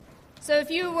So if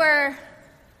you were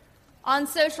on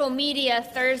social media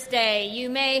Thursday, you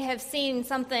may have seen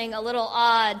something a little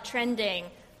odd trending.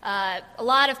 A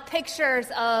lot of pictures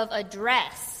of a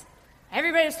dress.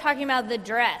 Everybody was talking about the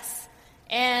dress.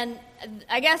 And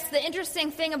I guess the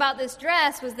interesting thing about this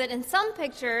dress was that in some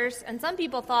pictures, and some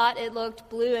people thought it looked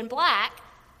blue and black,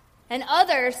 and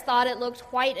others thought it looked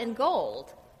white and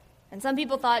gold. And some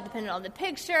people thought it depended on the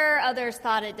picture, others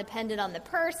thought it depended on the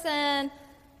person.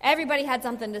 Everybody had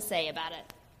something to say about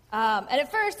it. And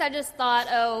at first I just thought,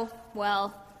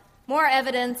 more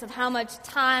evidence of how much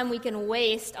time we can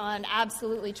waste on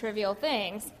absolutely trivial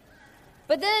things.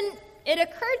 But then it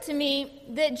occurred to me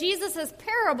that Jesus'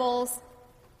 parables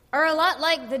are a lot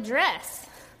like the dress.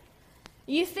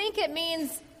 You think it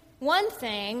means one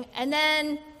thing, and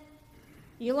then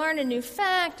you learn a new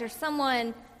fact, or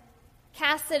someone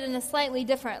casts it in a slightly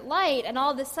different light, and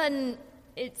all of a sudden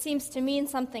it seems to mean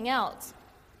something else.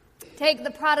 Take the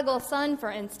prodigal son,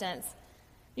 for instance.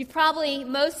 You've probably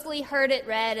mostly heard it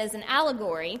read as an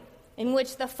allegory in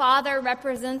which the father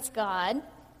represents God,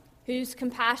 whose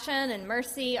compassion and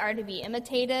mercy are to be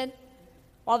imitated,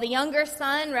 while the younger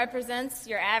son represents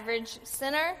your average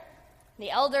sinner. The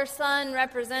elder son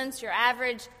represents your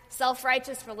average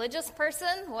self-righteous religious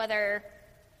person, whether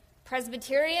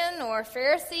Presbyterian or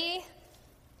Pharisee.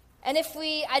 And if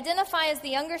we identify as the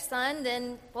younger son,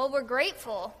 then, we're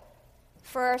grateful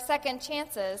for our second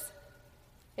chances.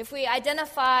 If we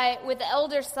identify with the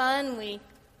elder son, we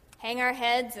hang our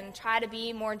heads and try to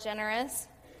be more generous.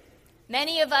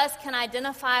 Many of us can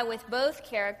identify with both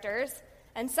characters,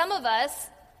 and some of us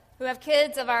who have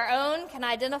kids of our own can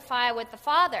identify with the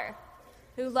father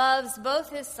who loves both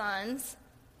his sons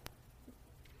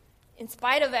in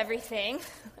spite of everything,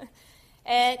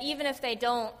 and even if they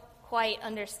don't quite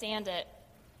understand it.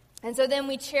 And so then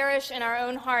we cherish in our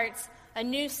own hearts a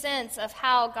new sense of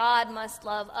how God must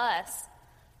love us,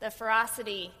 the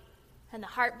ferocity and the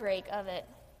heartbreak of it.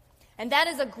 And that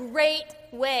is a great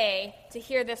way to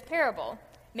hear this parable.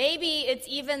 Maybe it's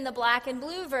even the black and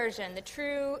blue version, the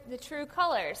true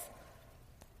colors.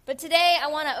 But today I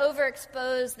want to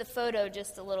overexpose the photo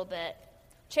just a little bit.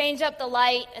 Change up the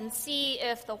light and see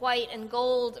if the white and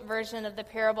gold version of the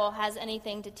parable has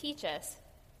anything to teach us.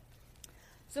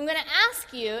 So I'm going to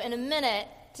ask you in a minute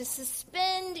to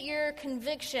suspend your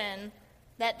conviction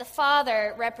that the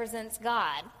Father represents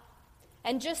God.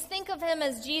 And just think of him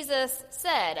as Jesus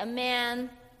said, a man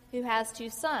who has two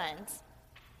sons.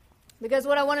 Because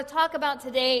what I want to talk about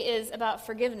today is about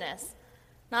forgiveness,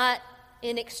 not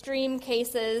in extreme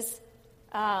cases,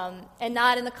 and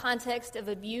not in the context of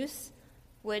abuse,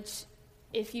 which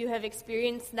if you have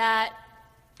experienced that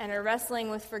and are wrestling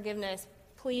with forgiveness,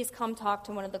 please come talk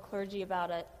to one of the clergy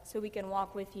about it so we can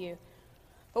walk with you.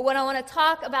 But what I want to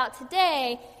talk about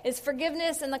today is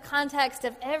forgiveness in the context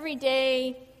of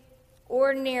everyday,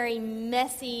 ordinary,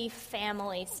 messy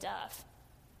family stuff.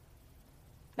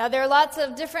 Now, there are lots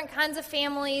of different kinds of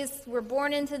families. We're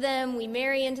born into them, we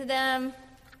marry into them,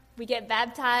 we get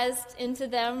baptized into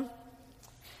them.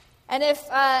 And if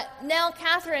Nell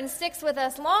Catherine sticks with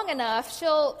us long enough,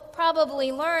 she'll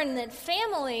probably learn that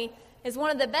family is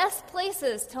one of the best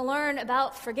places to learn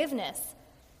about forgiveness,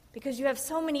 because you have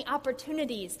so many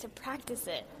opportunities to practice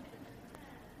it.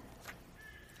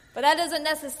 But that doesn't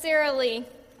necessarily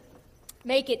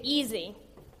make it easy.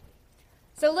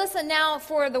 So listen now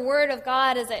for the word of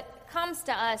God as it comes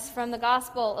to us from the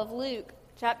Gospel of Luke,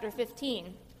 chapter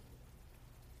 15.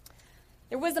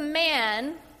 There was a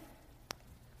man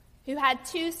who had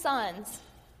two sons,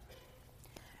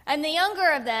 and the younger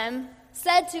of them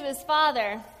said to his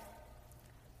father,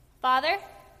 "Father,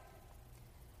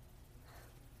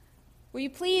 will you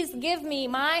please give me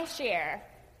my share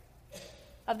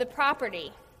of the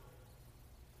property,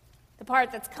 the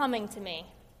part that's coming to me?"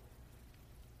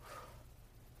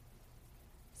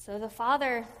 So the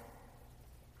father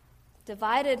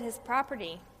divided his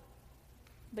property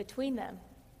between them.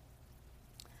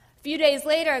 A few days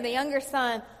later, the younger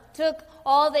son took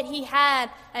all that he had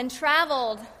and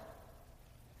traveled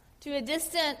to a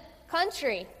distant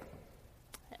country.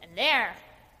 And there,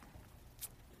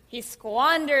 he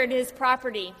squandered his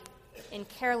property in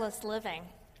careless living.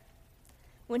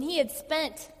 When he had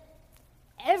spent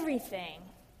everything,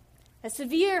 a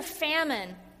severe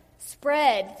famine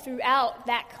spread throughout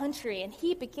that country, and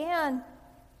he began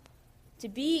to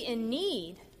be in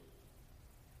need.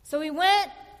 So he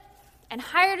went and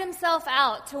hired himself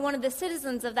out to one of the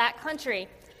citizens of that country,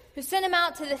 who sent him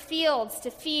out to the fields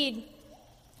to feed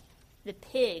the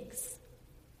pigs.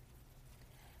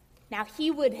 Now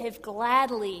he would have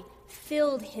gladly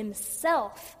filled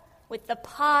himself with the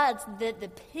pods that the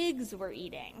pigs were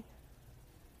eating.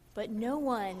 but no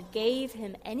one gave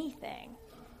him anything.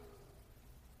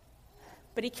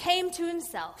 But he came to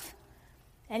himself,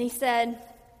 and he said,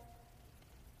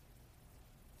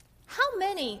 "How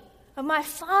many of my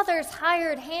father's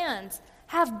hired hands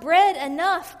have bread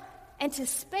enough and to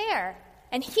spare?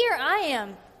 And here I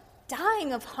am,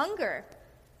 dying of hunger.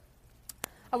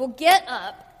 I will get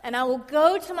up, and I will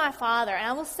go to my father, and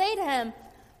I will say to him,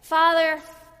 'Father,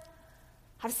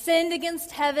 I've sinned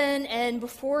against heaven and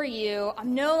before you.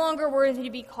 I'm no longer worthy to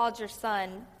be called your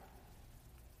son.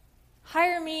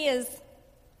 Hire me as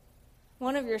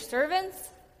one of your servants.'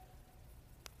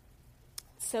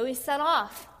 So he set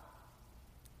off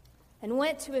and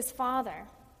went to his father.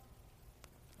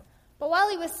 But while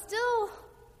he was still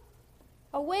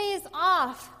a ways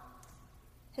off,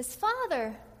 his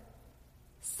father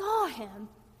saw him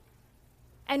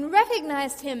and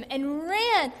recognized him and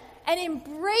ran and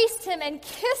embraced him and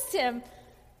kissed him.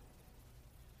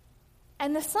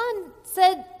 And the son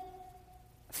said,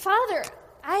 'Father,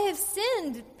 I have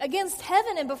sinned against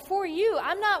heaven and before you.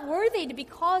 I'm not worthy to be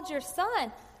called your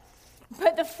son.'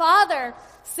 But the father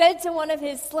said to one of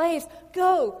his slaves,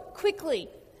 'Go quickly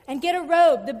and get a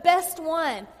robe, the best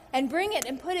one, and bring it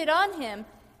and put it on him,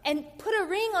 and put a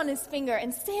ring on his finger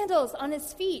and sandals on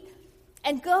his feet,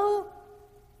 and go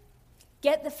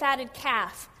get the fatted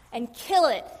calf and kill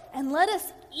it, and let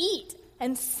us eat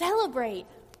and celebrate.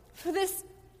 For this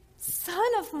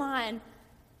son of mine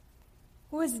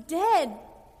was dead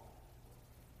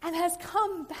and has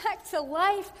come back to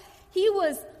life. He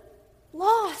was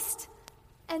lost,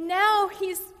 and now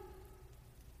he's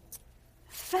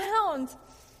found.'"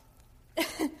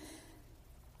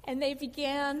 And they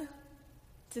began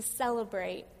to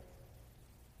celebrate.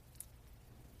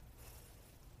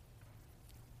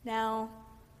 Now,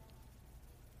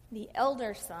 the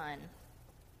elder son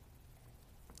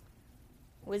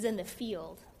was in the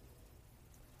field.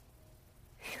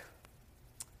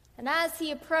 And as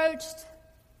he approached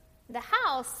the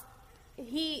house,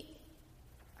 he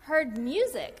heard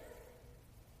music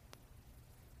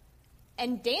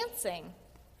and dancing.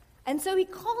 And so he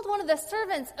called one of the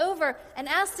servants over and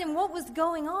asked him what was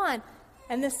going on.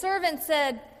 And the servant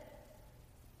said,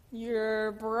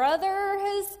 "Your brother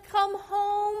has come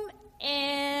home,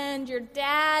 and your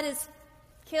dad has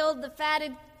killed the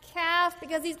fatted calf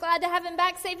because he's glad to have him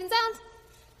back safe and sound."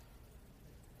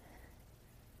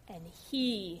 And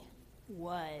he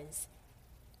was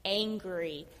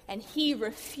angry, and he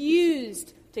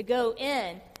refused to go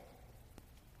in.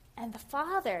 And the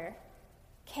father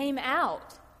came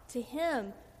out to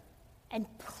him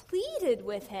and pleaded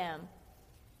with him.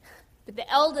 But the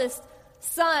eldest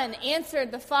son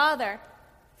answered the father,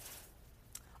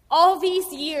 all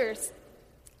these years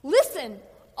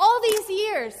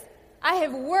I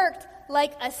have worked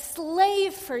like a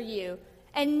slave for you,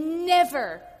 and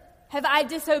never have I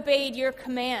disobeyed your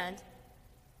command.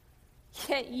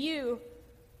 Yet you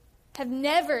have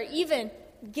never even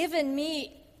given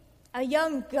me a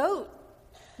young goat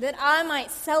that I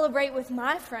might celebrate with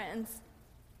my friends.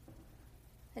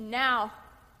 And now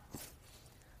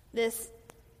this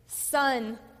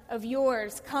son of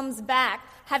yours comes back,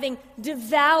 having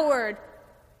devoured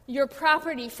your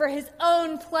property for his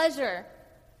own pleasure,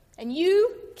 and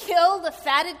you kill the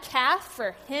fatted calf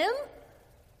for him?"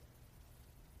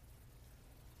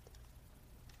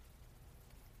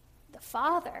 The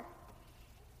father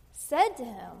said to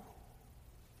him,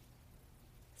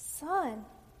 "Son,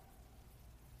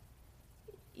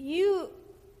 you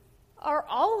are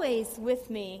always with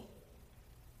me.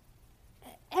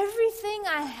 Everything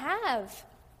I have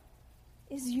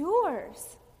is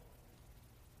yours.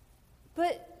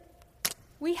 But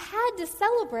we had to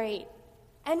celebrate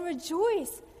and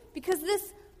rejoice because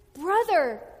this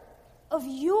brother of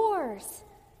yours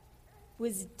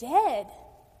was dead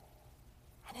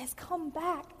and has come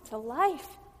back to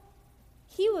life.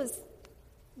 He was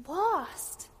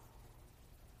lost,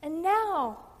 and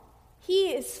now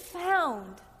he is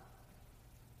found."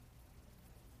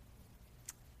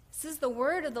 This is the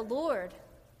word of the Lord.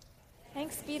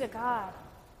 Thanks be to God.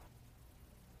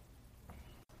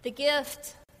 The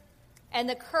gift and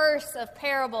the curse of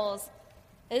parables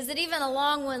is that even a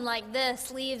long one like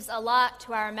this leaves a lot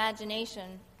to our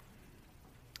imagination.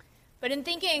 But in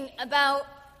thinking about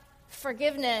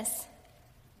forgiveness,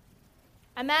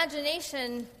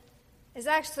 imagination is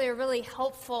actually a really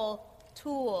helpful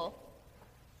tool.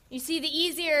 You see, the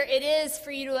easier it is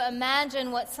for you to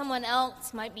imagine what someone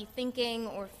else might be thinking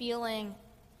or feeling,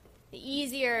 the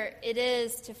easier it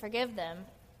is to forgive them.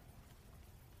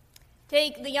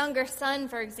 Take the younger son,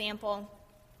 for example.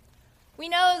 We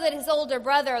know that his older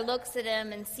brother looks at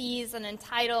him and sees an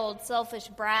entitled, selfish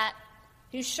brat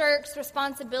who shirks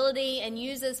responsibility and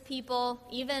uses people,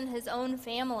 even his own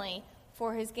family,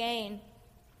 for his gain.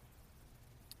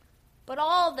 But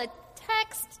all the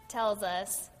text tells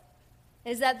us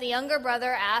is that the younger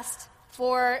brother asked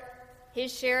for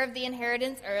his share of the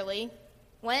inheritance early,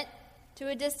 went to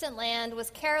a distant land,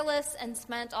 was careless, and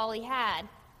spent all he had.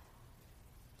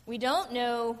 We don't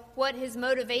know what his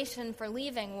motivation for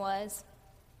leaving was.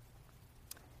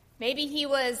 Maybe he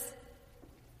was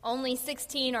only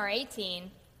 16 or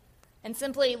 18 and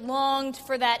simply longed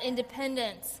for that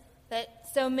independence that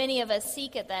so many of us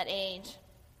seek at that age.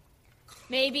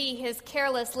 Maybe his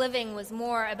careless living was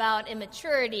more about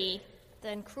immaturity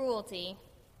than cruelty.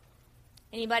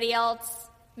 Anybody else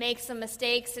make some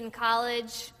mistakes in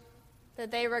college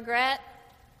that they regret?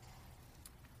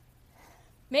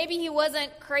 Maybe he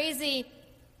wasn't crazy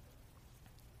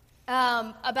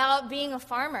about being a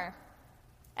farmer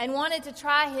and wanted to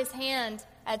try his hand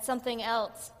at something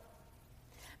else.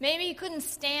 Maybe he couldn't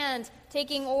stand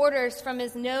taking orders from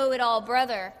his know-it-all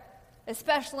brother,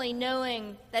 especially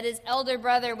knowing that his elder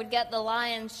brother would get the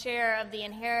lion's share of the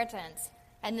inheritance,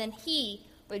 and then he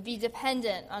would be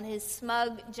dependent on his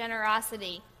smug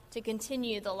generosity to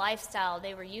continue the lifestyle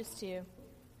they were used to.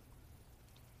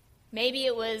 Maybe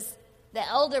it was the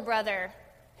elder brother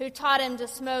who taught him to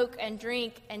smoke and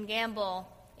drink and gamble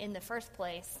in the first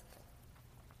place.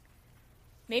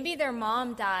 Maybe their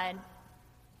mom died,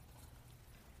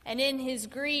 and in his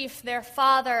grief, their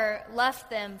father left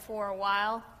them for a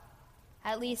while,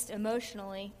 at least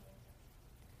emotionally.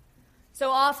 So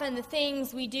often the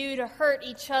things we do to hurt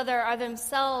each other are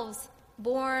themselves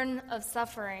born of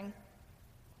suffering.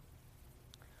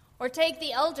 Or take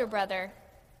the elder brother.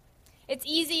 It's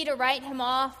easy to write him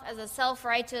off as a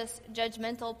self-righteous,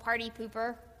 judgmental party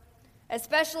pooper,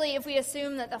 especially if we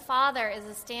assume that the father is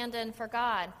a stand-in for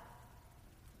God.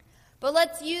 But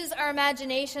let's use our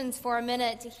imaginations for a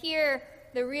minute to hear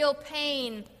the real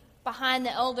pain behind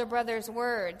the elder brother's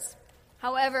words,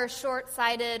 however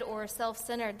short-sighted or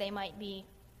self-centered they might be.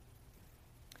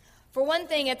 For one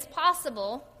thing, it's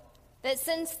possible that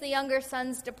since the younger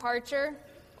son's departure,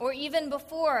 or even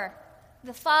before,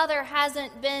 the father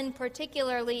hasn't been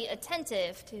particularly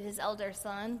attentive to his elder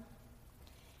son.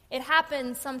 It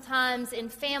happens sometimes in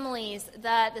families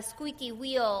that the squeaky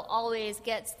wheel always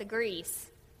gets the grease,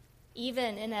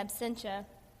 even in absentia.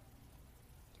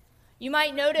 You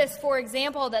might notice, for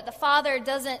example, that the father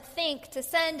doesn't think to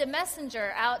send a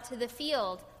messenger out to the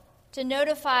field to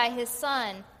notify his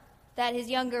son that his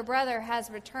younger brother has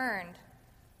returned.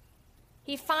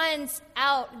 He finds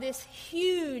out this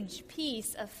huge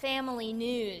piece of family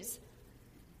news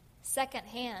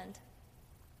secondhand.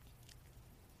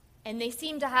 And they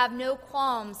seem to have no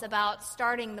qualms about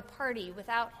starting the party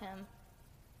without him.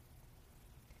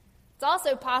 It's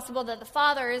also possible that the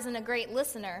father isn't a great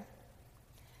listener.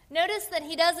 Notice that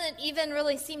he doesn't even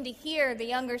really seem to hear the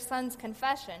younger son's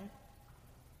confession.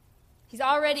 He's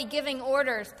already giving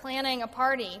orders, planning a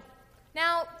party.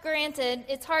 Now, granted,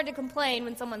 it's hard to complain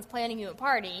when someone's planning you a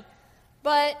party,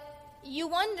 but you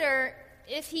wonder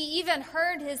if he even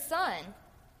heard his son,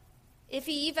 if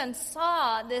he even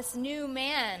saw this new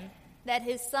man that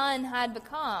his son had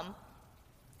become.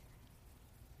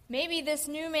 Maybe this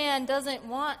new man doesn't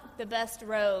want the best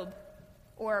robe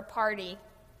or a party.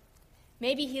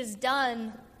 Maybe he's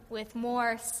done with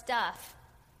more stuff.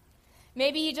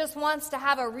 Maybe he just wants to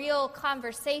have a real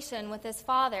conversation with his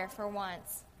father for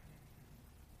once.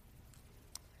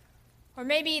 Or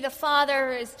maybe the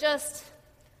father is just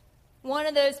one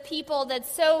of those people that's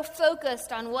so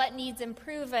focused on what needs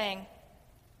improving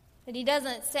that he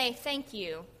doesn't say thank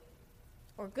you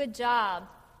or good job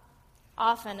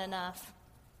often enough.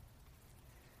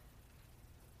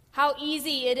 How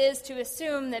easy it is to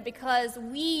assume that because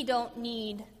we don't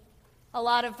need a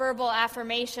lot of verbal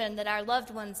affirmation that our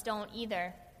loved ones don't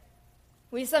either.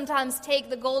 We sometimes take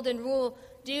the golden rule,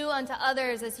 do unto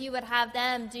others as you would have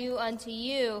them do unto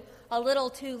you, a little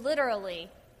too literally,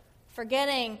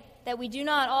 forgetting that we do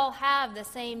not all have the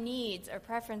same needs or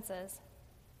preferences.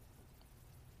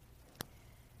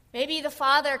 Maybe the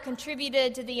father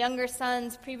contributed to the younger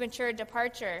son's premature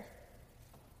departure.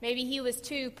 Maybe he was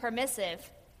too permissive,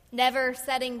 never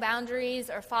setting boundaries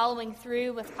or following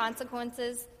through with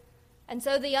consequences. And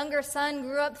so the younger son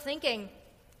grew up thinking,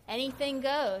 anything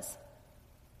goes.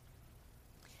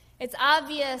 It's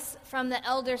obvious from the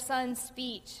elder son's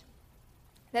speech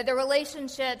that the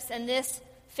relationships in this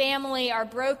family are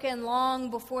broken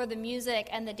long before the music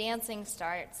and the dancing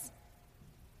starts.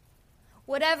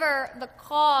 Whatever the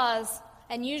cause,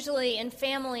 and usually in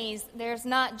families there's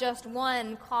not just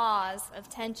one cause of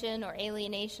tension or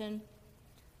alienation.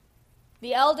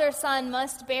 The elder son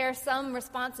must bear some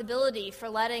responsibility for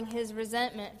letting his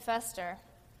resentment fester.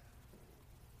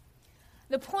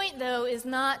 The point, though, is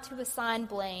not to assign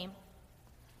blame,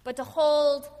 but to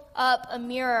hold up a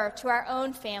mirror to our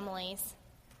own families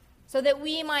so that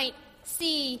we might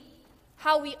see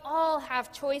how we all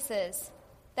have choices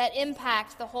that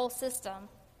impact the whole system,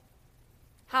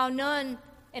 how none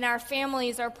in our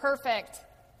families are perfect,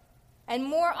 and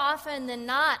more often than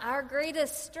not, our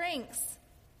greatest strengths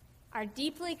are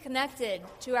deeply connected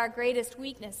to our greatest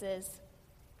weaknesses.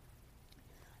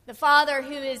 The father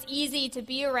who is easy to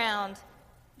be around,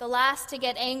 the last to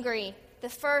get angry, the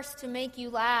first to make you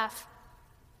laugh,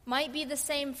 might be the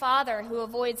same father who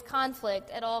avoids conflict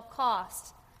at all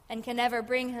costs and can never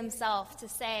bring himself to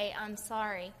say, "I'm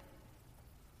sorry."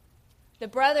 The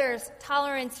brother's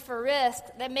tolerance for risk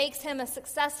that makes him a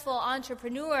successful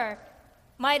entrepreneur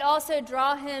might also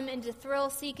draw him into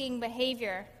thrill-seeking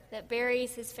behavior that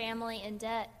buries his family in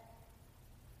debt.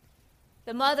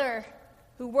 The mother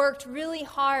who worked really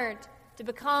hard to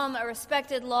become a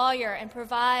respected lawyer and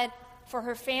provide for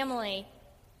her family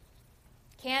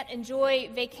can't enjoy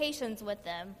vacations with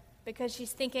them because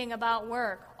she's thinking about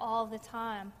work all the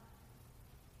time.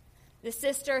 The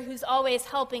sister who's always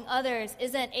helping others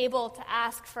isn't able to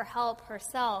ask for help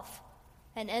herself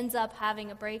and ends up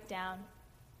having a breakdown.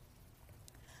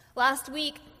 Last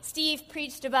week, Steve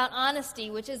preached about honesty,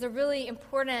 which is a really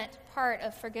important part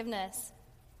of forgiveness.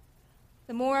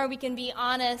 The more we can be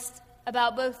honest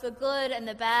about both the good and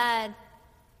the bad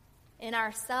in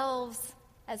ourselves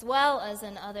as well as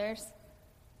in others,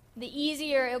 the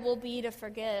easier it will be to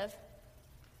forgive.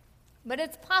 But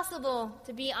it's possible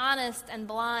to be honest and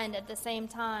blind at the same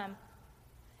time.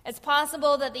 It's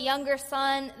possible that the younger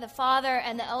son, the father,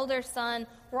 and the elder son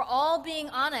were all being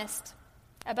honest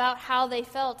about how they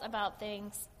felt about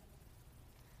things.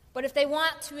 But if they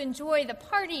want to enjoy the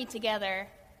party together,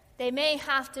 they may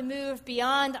have to move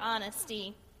beyond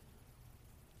honesty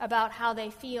about how they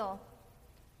feel.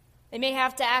 They may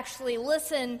have to actually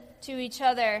listen to each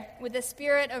other with a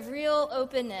spirit of real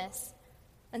openness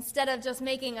instead of just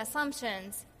making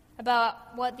assumptions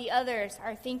about what the others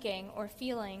are thinking or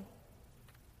feeling.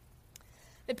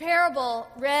 The parable,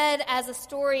 read as a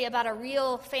story about a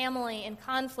real family in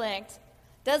conflict,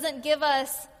 doesn't give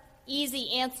us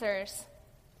easy answers.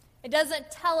 It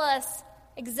doesn't tell us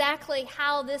exactly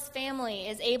how this family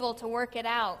is able to work it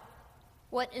out,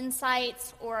 what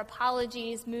insights or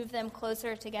apologies move them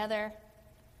closer together.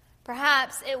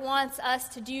 Perhaps it wants us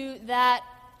to do that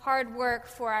hard work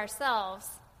for ourselves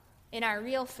in our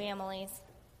real families.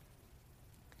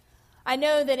 I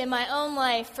know that in my own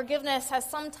life, forgiveness has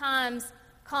sometimes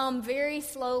come very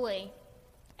slowly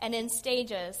and in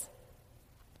stages.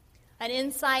 An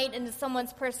insight into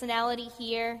someone's personality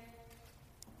here,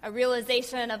 a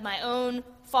realization of my own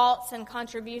faults and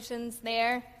contributions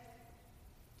there,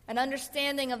 an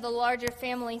understanding of the larger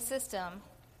family system,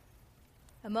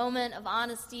 a moment of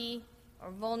honesty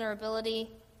or vulnerability,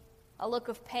 a look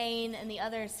of pain in the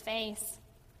other's face,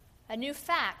 a new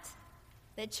fact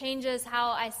that changes how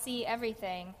I see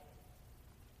everything.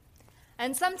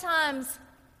 And sometimes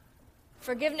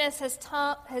forgiveness has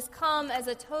come as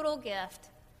a total gift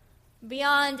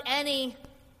beyond any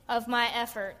of my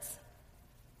efforts.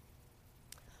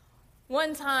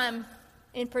 One time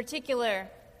in particular,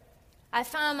 I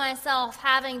found myself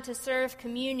having to serve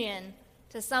communion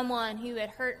to someone who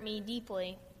had hurt me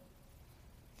deeply.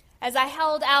 As I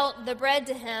held out the bread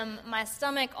to him, my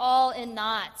stomach all in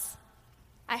knots,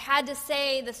 I had to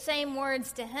say the same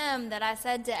words to him that I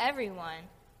said to everyone.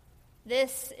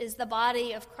 "This is the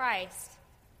body of Christ,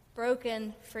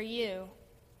 broken for you."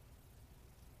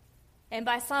 And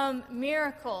by some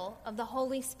miracle of the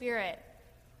Holy Spirit,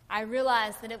 I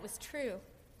realized that it was true.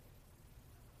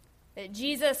 That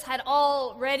Jesus had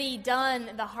already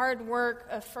done the hard work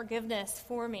of forgiveness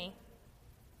for me.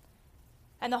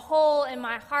 And the hole in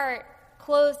my heart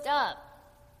closed up.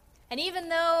 And even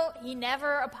though he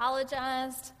never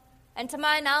apologized, and to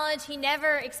my knowledge, he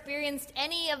never experienced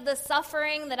any of the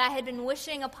suffering that I had been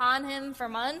wishing upon him for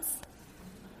months,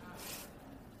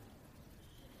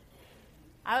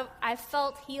 I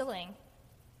felt healing,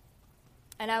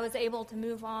 and I was able to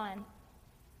move on.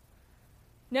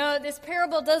 No, this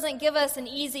parable doesn't give us an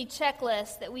easy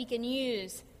checklist that we can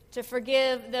use to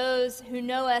forgive those who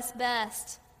know us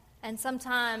best and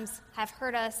sometimes have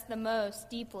hurt us the most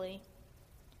deeply.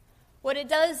 What it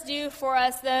does do for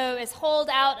us, though, is hold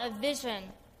out a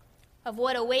vision of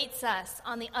what awaits us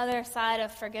on the other side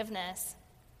of forgiveness.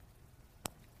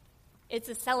 It's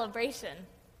a celebration,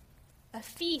 a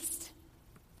feast.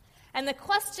 And the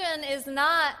question is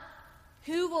not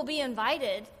who will be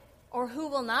invited or who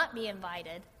will not be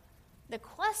invited. The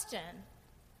question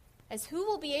is, who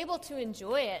will be able to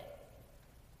enjoy it?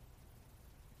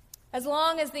 As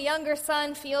long as the younger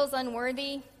son feels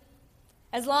unworthy,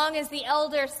 as long as the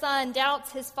elder son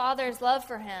doubts his father's love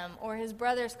for him or his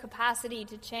brother's capacity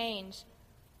to change,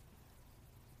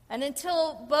 and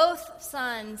until both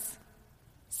sons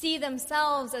see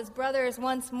themselves as brothers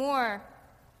once more,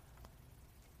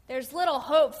 there's little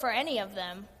hope for any of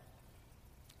them.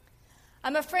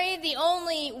 I'm afraid the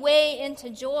only way into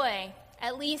joy,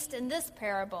 at least in this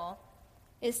parable,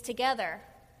 is together.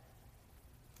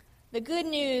 The good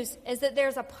news is that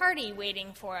there's a party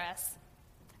waiting for us,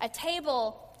 a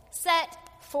table set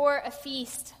for a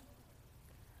feast.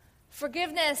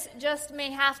 Forgiveness just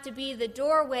may have to be the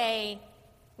doorway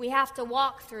we have to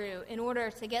walk through in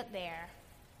order to get there.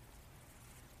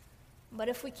 But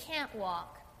if we can't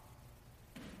walk,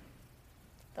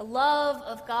 the love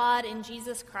of God in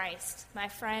Jesus Christ, my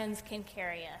friends, can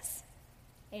carry us.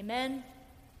 Amen.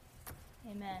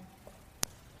 Amen.